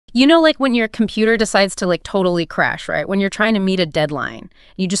You know, like when your computer decides to like totally crash, right? When you're trying to meet a deadline,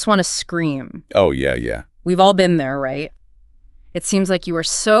 you just want to scream. Oh, yeah, yeah. We've all been there, right? It seems like you are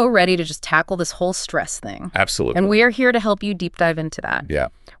so ready to just tackle this whole stress thing. Absolutely. And we are here to help you deep dive into that. Yeah.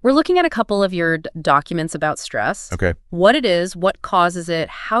 We're looking at a couple of your documents about stress. Okay. What it is, what causes it,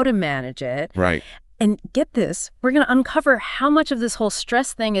 how to manage it. Right. And get this, we're going to uncover how much of this whole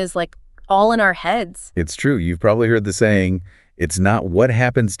stress thing is like all in our heads. It's true. You've probably heard the saying, it's not what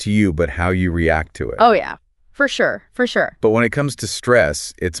happens to you, but how you react to it. Oh, yeah. For sure. For sure. But when it comes to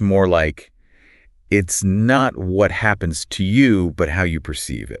stress, it's more like it's not what happens to you, but how you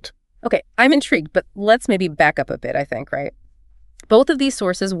perceive it. Okay, I'm intrigued, but let's maybe back up a bit, I think, right? Both of these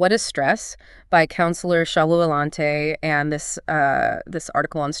sources, What is Stress by Counselor Shalu Alante and this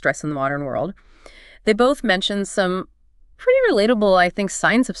article on stress in the modern world, they both mention some pretty relatable, I think,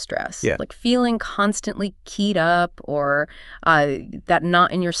 signs of stress. Yeah. Like feeling constantly keyed up or that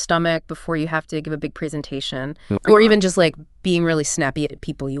knot in your stomach before you have to give a big presentation, or even just like being really snappy at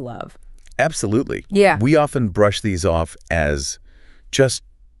people you love. Absolutely. Yeah. We often brush these off as just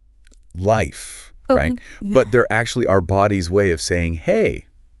life, right? Yeah. But they're actually our body's way of saying, hey,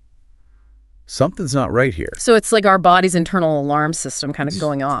 something's not right here. So it's like our body's internal alarm system kind of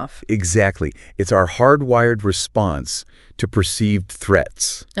going off. Exactly. It's our hardwired response to perceived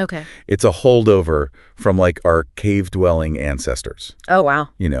threats. Okay. It's a holdover from like our cave-dwelling ancestors. Oh, wow.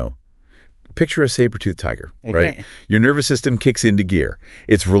 You know, picture a saber-toothed tiger, Okay. right? Your nervous system kicks into gear.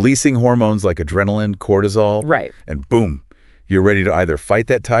 It's releasing hormones like adrenaline, cortisol. Right. And boom, you're ready to either fight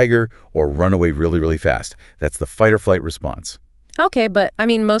that tiger or run away really, really fast. That's the fight or flight response. Okay, but I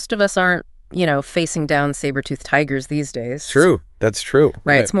mean, most of us aren't, facing down saber-toothed tigers these days. True. That's true.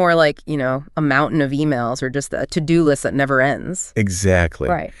 Right. It's more like, a mountain of emails or just a to-do list that never ends. Exactly.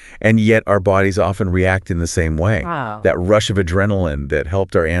 Right. And yet our bodies often react in the same way. Wow. That rush of adrenaline that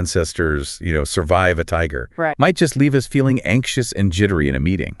helped our ancestors, survive a tiger Right. might just leave us feeling anxious and jittery in a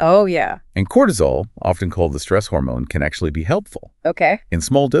meeting. Oh, yeah. And cortisol, often called the stress hormone, can actually be helpful. Okay. In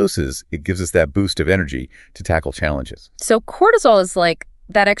small doses, it gives us that boost of energy to tackle challenges. So cortisol is like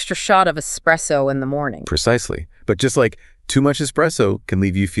that extra shot of espresso in the morning. Precisely. But just like too much espresso can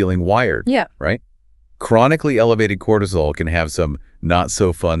leave you feeling wired. Yeah. Right? Chronically elevated cortisol can have some not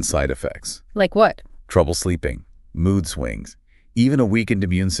so fun side effects. Like what? Trouble sleeping, mood swings, even a weakened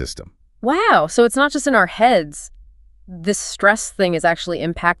immune system. Wow. So it's not just in our heads. This stress thing is actually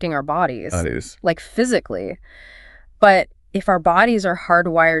impacting our bodies. That is. Like physically. But if our bodies are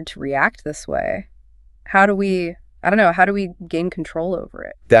hardwired to react this way, how do we gain control over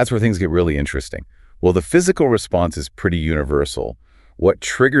it? That's where things get really interesting. Well, the physical response is pretty universal. What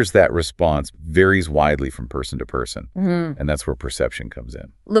triggers that response varies widely from person to person. Mm-hmm. And that's where perception comes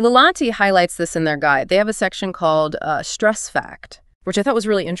in. Lilanti highlights this in their guide. They have a section called Stress Fact, which I thought was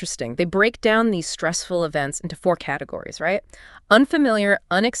really interesting. They break down these stressful events into 4 categories, right? Unfamiliar,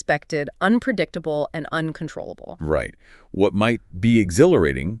 unexpected, unpredictable, and uncontrollable. Right. What might be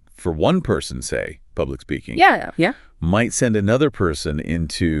exhilarating for one person, say, public speaking, Yeah. might send another person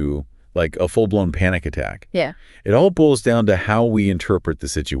into like a full-blown panic attack. Yeah. It all boils down to how we interpret the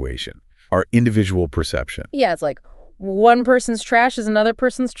situation, our individual perception. Yeah, it's like one person's trash is another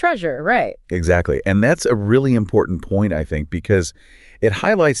person's treasure, right? Exactly. And that's a really important point, I think, because it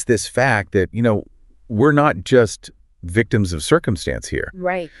highlights this fact that, we're not just victims of circumstance here.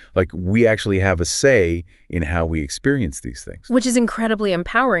 Right. Like, we actually have a say in how we experience these things. Which is incredibly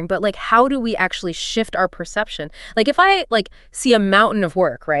empowering, but like, how do we actually shift our perception? Like, if I see a mountain of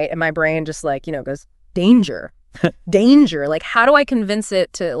work, right, and my brain just goes, danger, danger. Like, how do I convince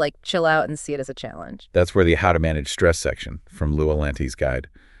it to chill out and see it as a challenge? That's where the How to Manage Stress section from Lou Alante's guide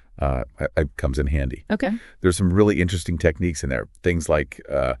comes in handy. Okay. There's some really interesting techniques in there. Things like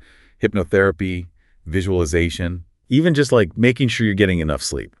hypnotherapy, visualization, even just like making sure you're getting enough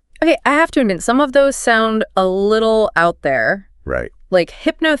sleep. Okay, I have to admit, some of those sound a little out there. Right. Like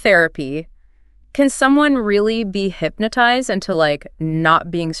hypnotherapy. Can someone really be hypnotized into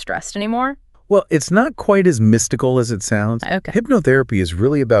not being stressed anymore? Well, it's not quite as mystical as it sounds. Okay. Hypnotherapy is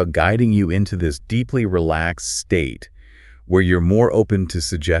really about guiding you into this deeply relaxed state where you're more open to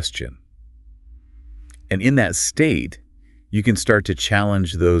suggestion. And in that state, you can start to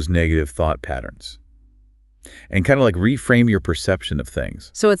challenge those negative thought patterns and kind of reframe your perception of things.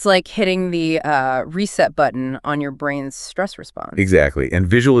 So it's like hitting the reset button on your brain's stress response. Exactly. And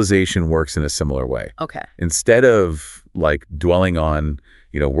visualization works in a similar way. Okay. Instead of dwelling on,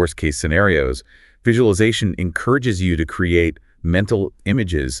 worst case scenarios, visualization encourages you to create mental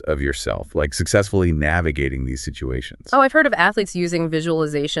images of yourself, like successfully navigating these situations. Oh, I've heard of athletes using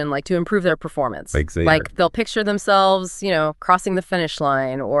visualization like to improve their performance. Like they'll picture themselves, crossing the finish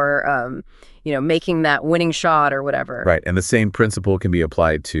line or, making that winning shot or whatever. Right. And the same principle can be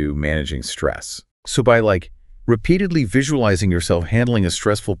applied to managing stress. So by repeatedly visualizing yourself handling a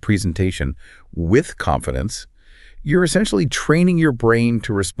stressful presentation with confidence, you're essentially training your brain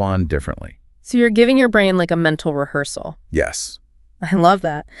to respond differently. So you're giving your brain like a mental rehearsal. Yes. I love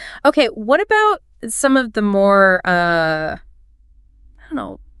that. Okay, what about some of the more,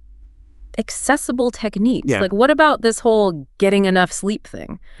 accessible techniques? Yeah. Like, what about this whole getting enough sleep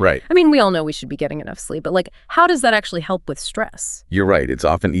thing? Right. I mean, we all know we should be getting enough sleep, but how does that actually help with stress? You're right. It's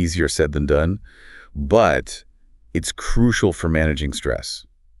often easier said than done, but it's crucial for managing stress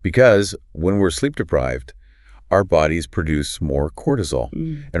because when we're sleep deprived, our bodies produce more cortisol.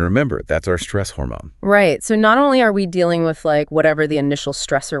 And remember, that's our stress hormone. Right. So not only are we dealing with whatever the initial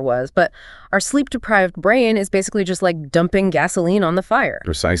stressor was, but our sleep-deprived brain is basically just dumping gasoline on the fire.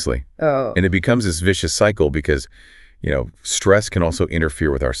 Precisely. Oh. And it becomes this vicious cycle because, stress can also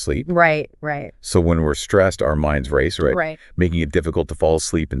interfere with our sleep. Right. So when we're stressed, our minds race, right? Right. Making it difficult to fall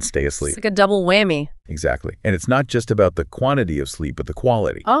asleep and stay asleep. It's like a double whammy. Exactly. And it's not just about the quantity of sleep, but the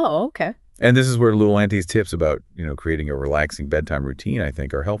quality. Oh, okay. And this is where Lou Lante's tips about, creating a relaxing bedtime routine, I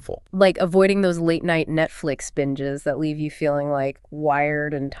think, are helpful. Like avoiding those late-night Netflix binges that leave you feeling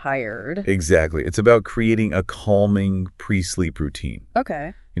wired and tired. Exactly. It's about creating a calming pre-sleep routine.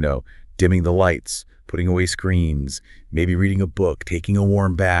 Okay. Dimming the lights, putting away screens, maybe reading a book, taking a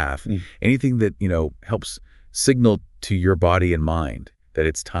warm bath, anything that, helps signal to your body and mind that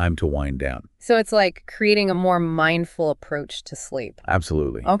it's time to wind down. So it's like creating a more mindful approach to sleep.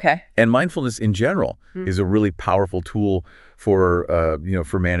 Absolutely. Okay. And mindfulness in general is a really powerful tool for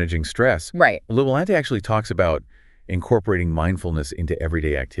managing stress. Right. Lou Lante actually talks about incorporating mindfulness into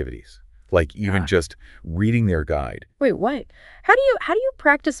everyday activities, like even just reading their guide. Wait, what? How do you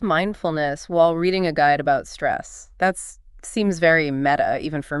practice mindfulness while reading a guide about stress? That seems very meta,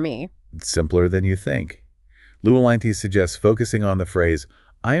 even for me. It's simpler than you think. Lou Lante suggests focusing on the phrase,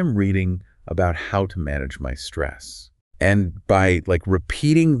 I am reading about how to manage my stress. And by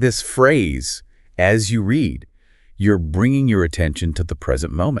repeating this phrase as you read, you're bringing your attention to the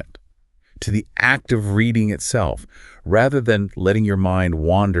present moment, to the act of reading itself, rather than letting your mind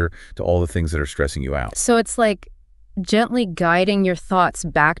wander to all the things that are stressing you out. So it's gently guiding your thoughts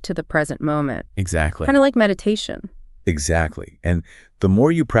back to the present moment. Exactly. Kind of like meditation. Exactly. And the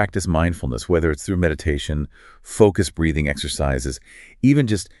more you practice mindfulness, whether it's through meditation, focused breathing exercises, even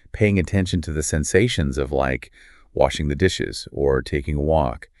just paying attention to the sensations of washing the dishes or taking a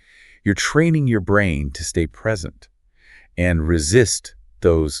walk, you're training your brain to stay present and resist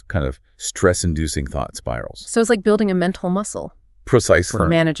those kind of stress-inducing thought spirals. So it's like building a mental muscle. Precisely. For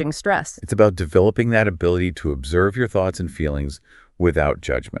managing stress. It's about developing that ability to observe your thoughts and feelings without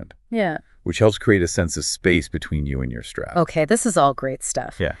judgment. Yeah. Which helps create a sense of space between you and your stress. Okay, this is all great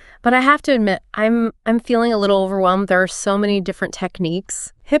stuff. Yeah. But I have to admit, I'm feeling a little overwhelmed. There are so many different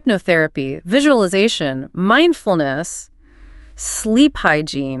techniques. Hypnotherapy, visualization, mindfulness, sleep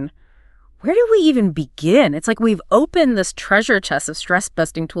hygiene. Where do we even begin? It's like we've opened this treasure chest of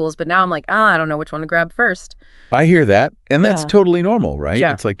stress-busting tools, but now I'm I don't know which one to grab first. I hear that, and that's totally normal, right?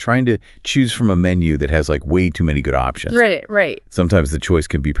 Yeah. It's like trying to choose from a menu that has way too many good options. Right. Sometimes the choice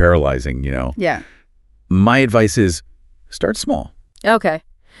can be paralyzing, Yeah. My advice is start small. Okay.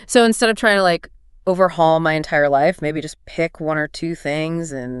 So instead of trying to overhaul my entire life, maybe just pick one or two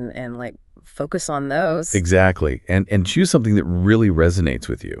things and focus on those. Exactly. And choose something that really resonates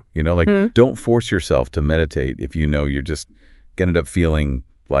with you. Don't force yourself to meditate if you're just going to end up feeling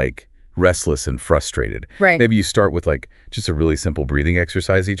restless and frustrated. Right. Maybe you start with just a really simple breathing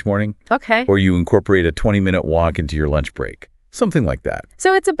exercise each morning. Okay. Or you incorporate a 20-minute walk into your lunch break. Something like that.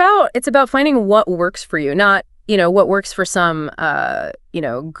 So it's about finding what works for you, not what works for some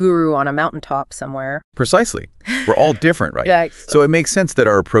guru on a mountaintop somewhere. Precisely. We're all different, right? Yeah. So it makes sense that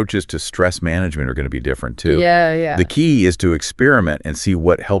our approaches to stress management are going to be different too. Yeah. The key is to experiment and see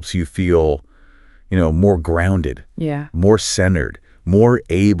what helps you feel, more grounded. Yeah. More centered, more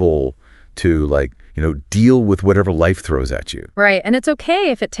able to deal with whatever life throws at you. Right. And it's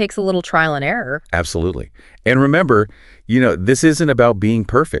okay if it takes a little trial and error. Absolutely. And remember, this isn't about being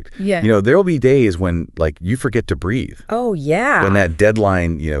perfect. Yeah. There'll be days when you forget to breathe. Oh, yeah. When that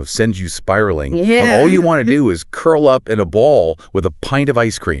deadline, sends you spiraling. Yeah. And all you want to do is curl up in a ball with a pint of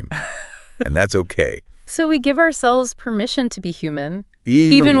ice cream. And that's okay. So we give ourselves permission to be human.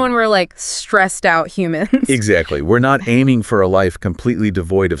 Even when we're stressed out humans. Exactly. We're not aiming for a life completely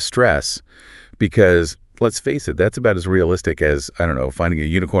devoid of stress because let's face it, that's about as realistic as, I don't know, finding a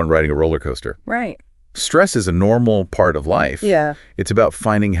unicorn riding a roller coaster. Right. Stress is a normal part of life. Yeah. It's about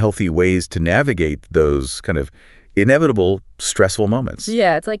finding healthy ways to navigate those kind of inevitable stressful moments.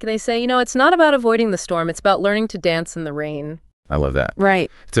 Yeah, it's like they say, it's not about avoiding the storm, it's about learning to dance in the rain. I love that. Right.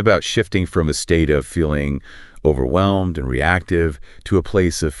 It's about shifting from a state of feeling overwhelmed and reactive to a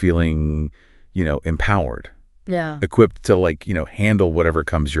place of feeling, empowered. Yeah. Equipped to handle whatever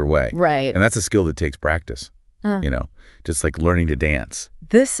comes your way. Right. And that's a skill that takes practice, just like learning to dance.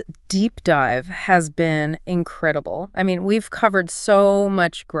 This deep dive has been incredible. I mean, we've covered so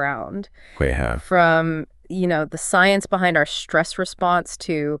much ground. We have. From, the science behind our stress response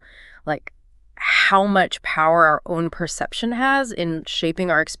to how much power our own perception has in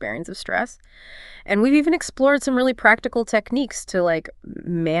shaping our experience of stress. And we've even explored some really practical techniques to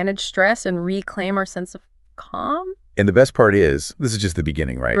manage stress and reclaim our sense of calm. And the best part is, this is just the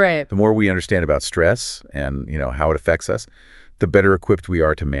beginning, right? Right. The more we understand about stress and, how it affects us, the better equipped we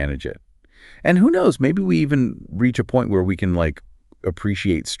are to manage it. And who knows, maybe we even reach a point where we can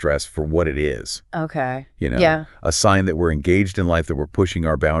appreciate stress for what it is. Okay. Yeah. A sign that we're engaged in life, that we're pushing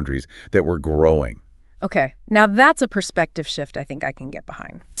our boundaries, that we're growing. Okay, now that's a perspective shift I think I can get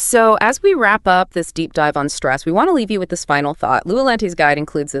behind. So as we wrap up this deep dive on stress, we want to leave you with this final thought. Lou Alante's guide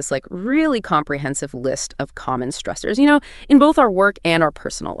includes this really comprehensive list of common stressors, in both our work and our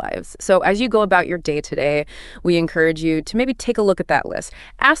personal lives. So as you go about your day today, we encourage you to maybe take a look at that list.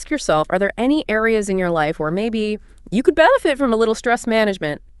 Ask yourself, are there any areas in your life where maybe you could benefit from a little stress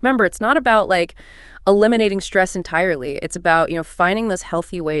management? Remember, it's not about eliminating stress entirely. It's about, finding those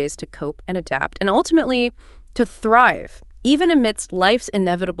healthy ways to cope and adapt and ultimately to thrive, even amidst life's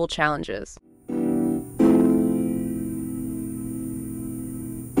inevitable challenges.